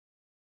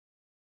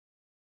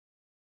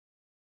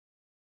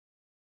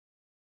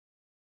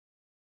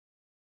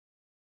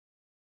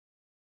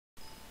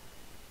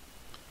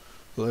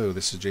Hello,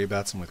 this is Jay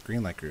Batson with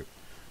Greenlight Group.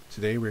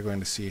 Today we're going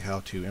to see how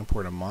to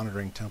import a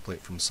monitoring template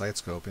from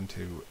Sitescope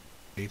into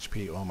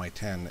HP OMI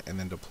 10 and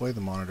then deploy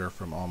the monitor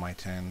from OMI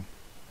 10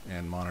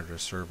 and monitor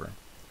server.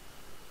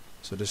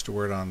 So just a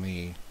word on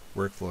the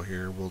workflow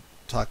here. We'll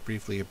talk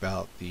briefly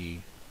about the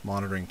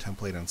monitoring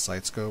template in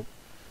Sitescope,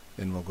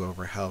 then we'll go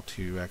over how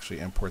to actually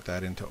import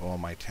that into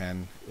OMI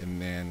 10,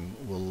 and then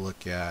we'll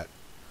look at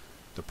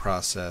the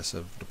process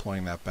of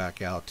deploying that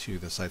back out to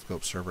the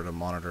Sitescope server to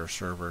monitor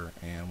server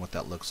and what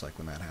that looks like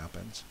when that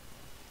happens.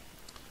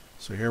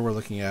 So here we're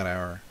looking at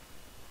our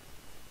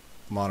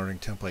monitoring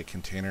template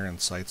container in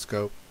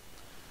Sitescope,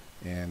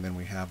 and then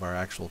we have our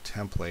actual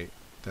template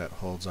that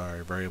holds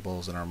our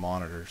variables and our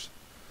monitors.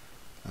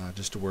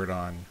 Just a word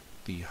on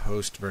the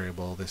host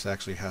variable. This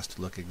actually has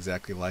to look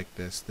exactly like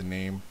this. The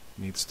name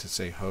needs to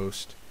say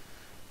host,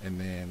 and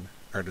then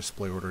our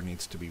display order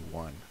needs to be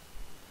 1.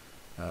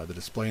 The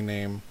display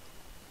name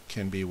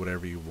can be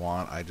whatever you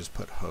want. I just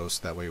put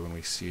host, that way when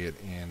we see it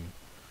in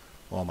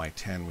OMI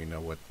 10 we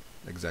know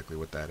exactly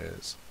what that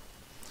is.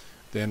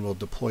 Then we'll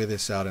deploy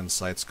this out in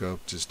Sitescope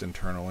just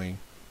internally.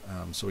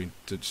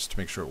 Just to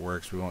make sure it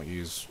works, we won't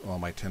use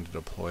OMI 10 to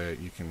deploy it.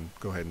 You can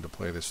go ahead and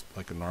deploy this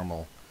like a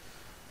normal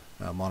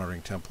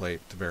monitoring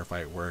template to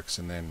verify it works,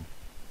 and then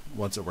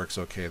once it works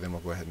okay, then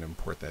we'll go ahead and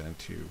import that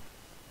into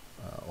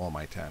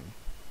OMI 10.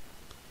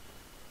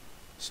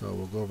 So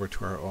we'll go over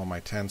to our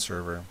OMI 10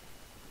 server.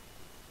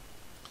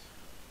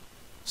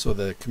 So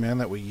the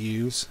command that we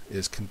use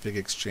is config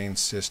exchange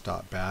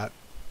sys.bat,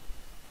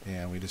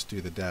 and we just do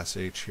the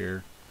 -h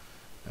here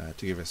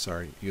to give us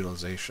our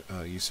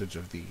usage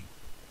of the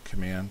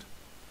command.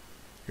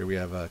 Here we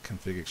have a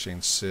config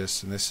exchange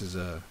sys, and this is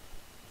a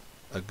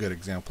good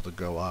example to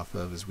go off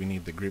of. Is we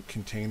need the group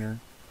container.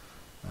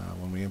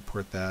 When we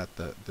import that,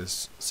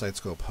 this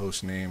Sitescope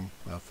host name,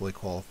 fully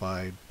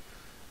qualified,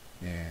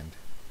 and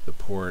the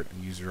port,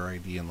 user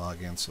ID, and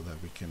login, so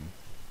that we can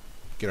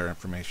get our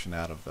information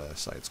out of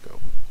Sitescope.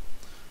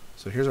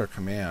 So here's our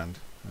command.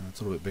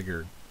 It's a little bit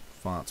bigger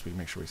font, so we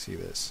make sure we see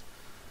this.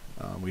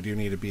 We do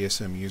need a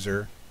BSM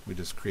user. We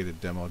just created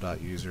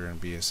demo.user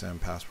and BSM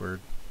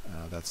password.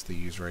 That's the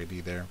user ID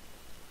there.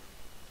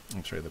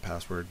 I'm sorry, the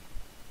password.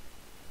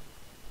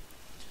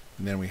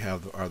 And then we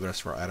have the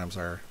rest of our items,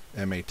 our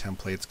MA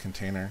templates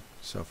container.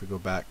 So if we go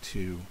back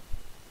to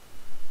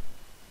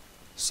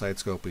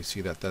Sitescope, we see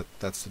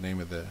that's the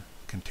name of the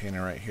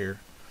container right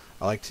here.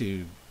 I like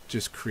to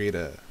just create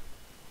a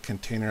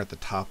container at the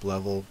top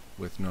level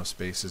with no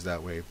spaces.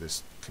 That way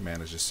this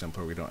command is just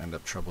simpler. We don't end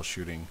up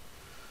troubleshooting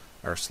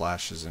our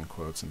slashes and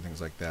quotes and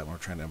things like that when we're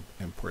trying to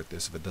import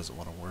this if it doesn't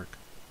want to work.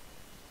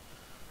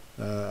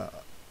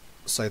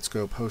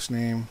 Sitescope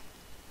hostname,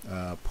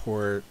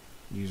 port,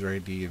 user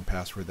ID, and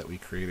password that we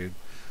created.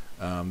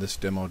 This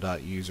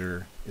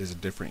demo.user is a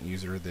different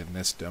user than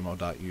this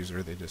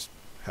demo.user. They just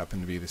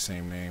happen to be the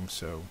same name,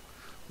 so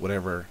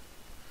whatever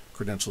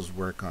credentials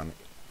work on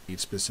each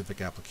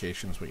specific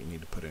application is what you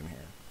need to put in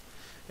here.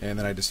 And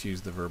then I just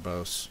use the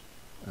verbose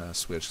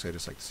switch because I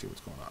just like to see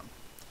what's going on.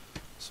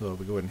 So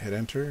we go ahead and hit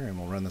enter, and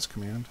we'll run this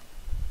command.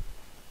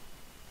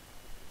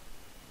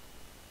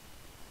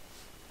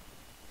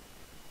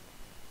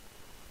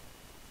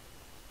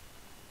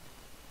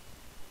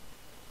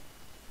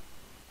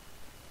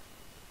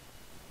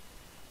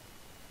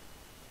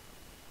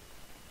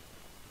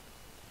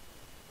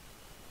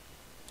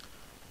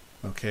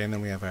 Okay, and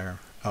then we have our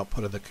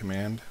output of the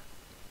command.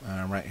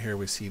 Right here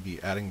we see the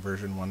adding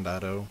version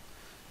 1.0.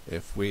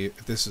 If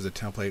this is a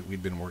template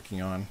we'd been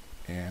working on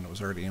and it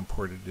was already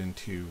imported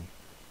into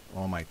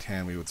OMI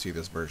 10, we would see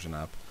this version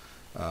up.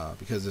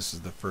 Because this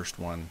is the first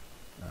one,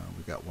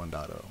 we've got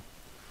 1.0.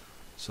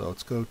 So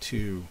let's go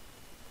to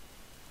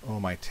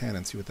OMI 10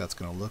 and see what that's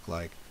going to look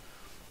like.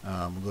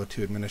 We'll go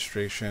to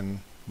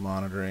administration,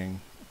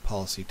 monitoring,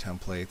 policy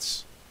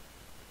templates,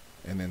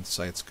 and then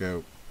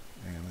Sitescope.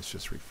 And let's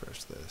just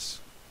refresh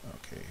this.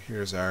 Okay,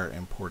 here's our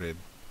imported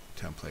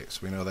template. So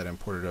we know that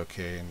imported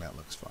okay, and that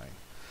looks fine.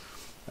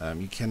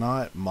 You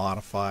cannot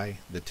modify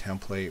the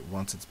template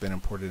once it's been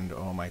imported into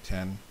OMI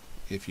 10.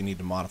 If you need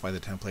to modify the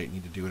template, you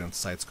need to do it in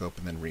Sitescope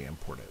and then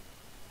re-import it.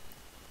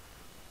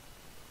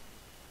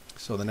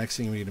 So the next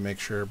thing we need to make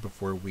sure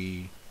before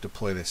we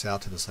deploy this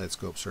out to the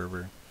Sitescope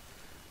server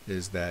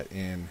is that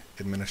in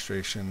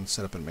administration,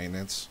 setup, and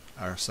maintenance,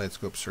 our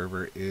Sitescope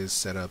server is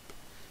set up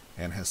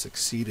and has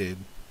succeeded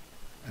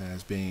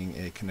as being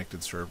a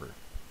connected server.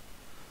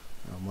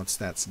 Once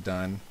that's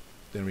done,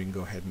 then we can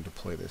go ahead and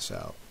deploy this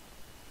out.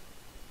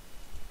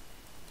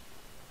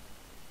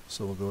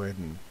 So we'll go ahead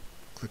and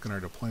click on our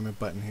deployment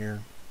button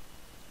here,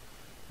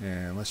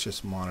 and let's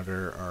just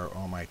monitor our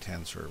OMI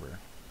 10 server.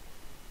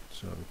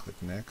 So we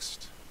click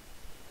next,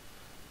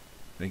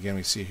 and again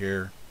we see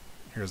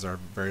here's our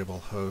variable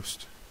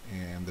host,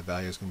 and the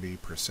value is going to be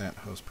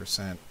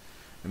 %host%,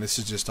 and this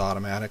is just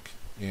automatic.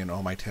 In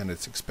OMI 10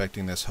 it's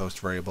expecting this host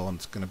variable, and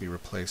it's going to be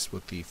replaced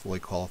with the fully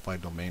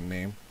qualified domain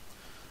name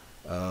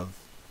of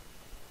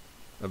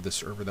the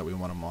server that we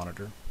want to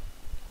monitor.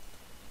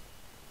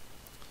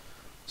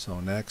 So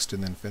next,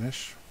 and then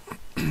finish.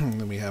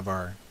 Then we have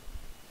our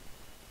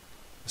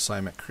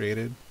assignment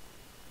created.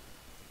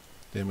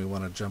 Then we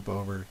want to jump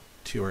over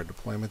to our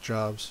deployment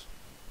jobs.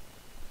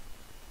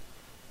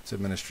 It's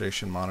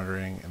administration,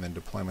 monitoring, and then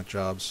deployment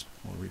jobs.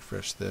 We'll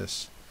refresh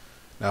this.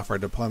 Now if our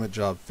deployment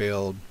job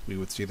failed, we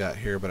would see that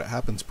here, but it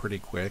happens pretty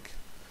quick.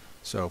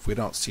 So if we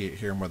don't see it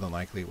here, more than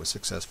likely it was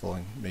successful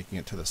in making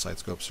it to the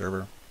Sitescope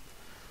server.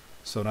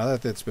 So now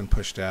that it's been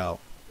pushed out,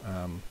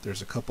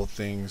 there's a couple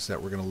things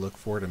that we're going to look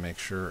for to make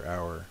sure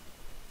our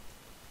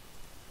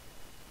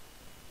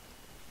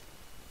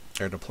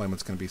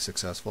deployment's going to be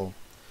successful.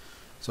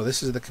 So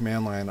this is the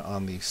command line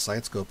on the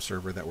Sitescope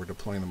server that we're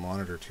deploying the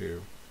monitor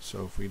to.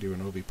 So if we do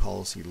an OB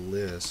policy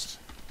list,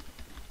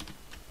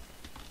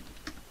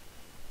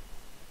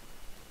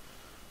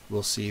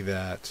 we'll see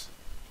that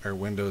our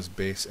Windows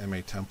base MA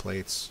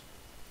templates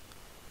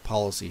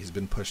policy has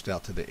been pushed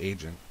out to the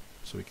agent,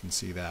 so we can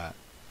see that.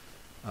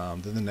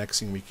 Then the next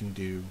thing we can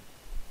do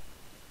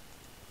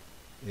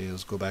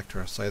is go back to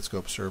our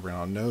Sitescope server, and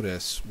I'll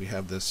notice we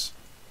have this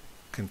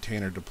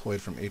container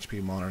deployed from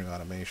HP Monitoring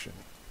Automation.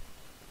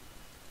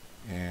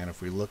 And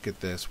if we look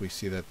at this, we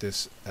see that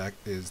this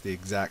is the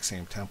exact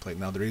same template.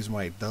 Now the reason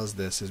why it does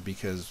this is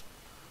because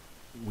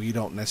we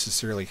don't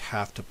necessarily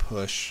have to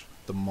push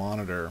the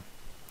monitor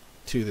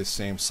to the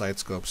same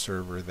Sitescope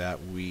server that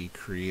we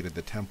created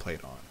the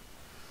template on.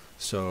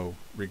 So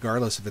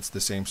regardless if it's the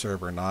same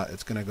server or not,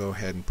 it's going to go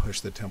ahead and push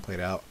the template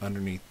out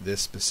underneath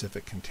this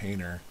specific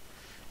container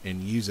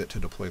and use it to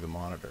deploy the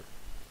monitor.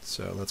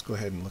 So let's go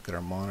ahead and look at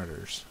our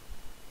monitors.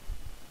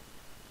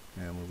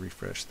 And we'll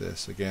refresh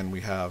this. Again,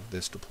 we have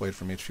this deployed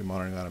from HP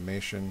Monitoring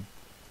Automation,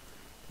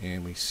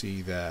 and we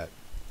see that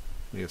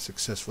we have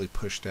successfully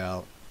pushed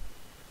out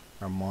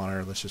our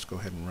monitor. Let's just go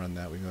ahead and run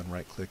that. We go and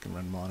right click and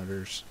run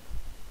monitors.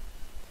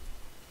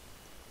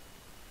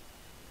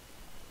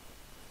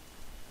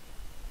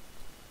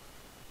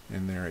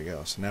 And there we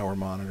go. So now we're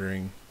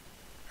monitoring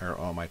our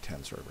All My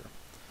 10 server.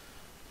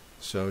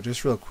 So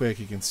just real quick,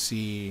 you can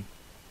see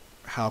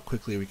how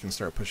quickly we can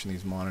start pushing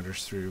these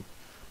monitors through.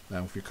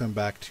 Now if we come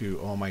back to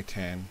All My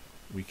 10,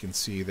 we can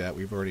see that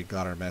we've already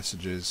got our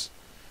messages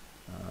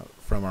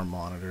from our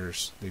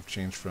monitors. They've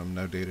changed from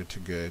no data to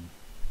good.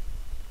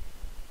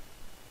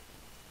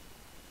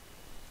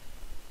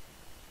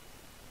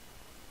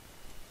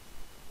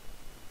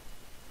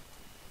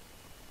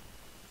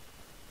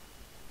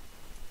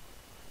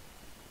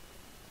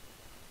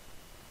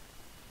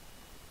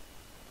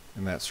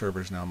 And that server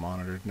is now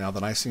monitored. Now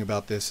the nice thing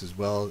about this as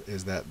well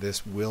is that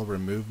this will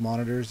remove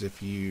monitors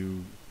if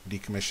you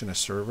decommission a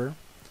server.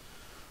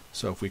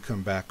 So if we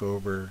come back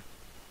over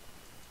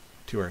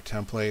to our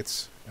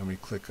templates and we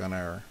click on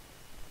our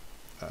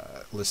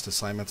list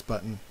assignments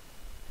button,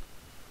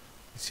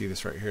 you see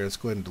this right here. Let's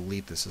go ahead and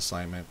delete this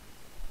assignment.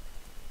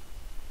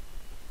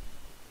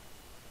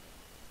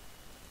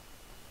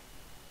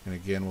 And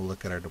again, we'll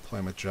look at our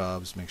deployment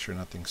jobs, make sure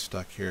nothing's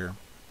stuck here,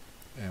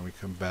 and we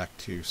come back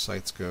to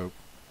Sitescope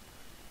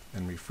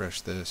and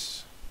refresh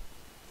this,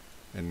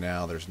 and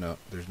now there's no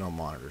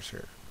monitors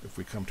here. If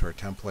we come to our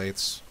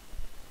templates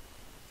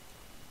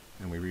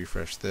and we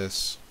refresh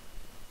this,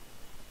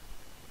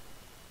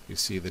 you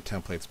see the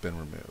template's been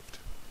removed.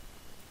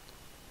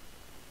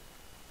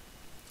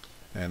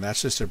 And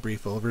that's just a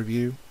brief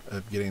overview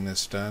of getting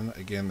this done.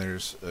 Again,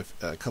 there's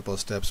a couple of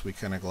steps we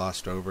kind of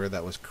glossed over.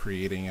 That was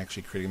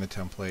actually creating the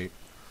template,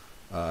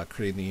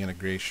 creating the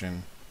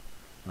integration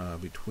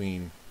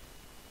between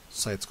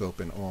Sitescope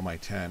and All My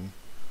 10.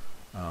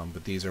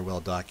 But these are well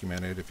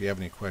documented. If you have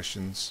any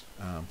questions,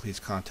 please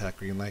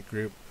contact Greenlight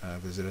Group.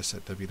 Visit us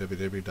at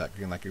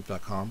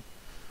www.greenlightgroup.com,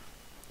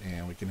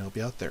 and we can help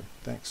you out there.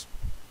 Thanks.